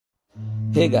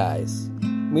Hey guys,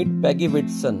 meet Peggy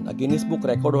Whitson, a Guinness Book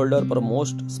record holder for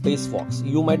most spacewalks.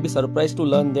 You might be surprised to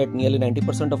learn that nearly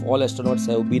 90% of all astronauts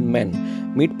have been men.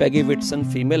 Meet Peggy Whitson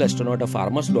Female Astronaut, a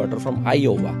farmer's daughter from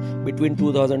Iowa. Between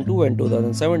 2002 and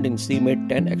 2017, she made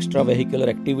 10 extravehicular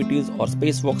activities or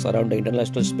spacewalks around the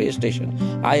International Space Station,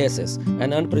 ISS,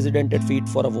 an unprecedented feat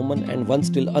for a woman and one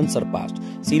still unsurpassed.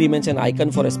 She remains an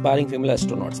icon for aspiring female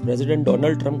astronauts. President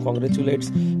Donald Trump congratulates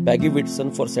Peggy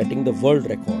Whitson for setting the world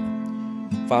record.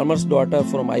 Farmer's daughter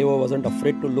from Iowa wasn't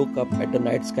afraid to look up at the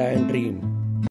night sky and dream.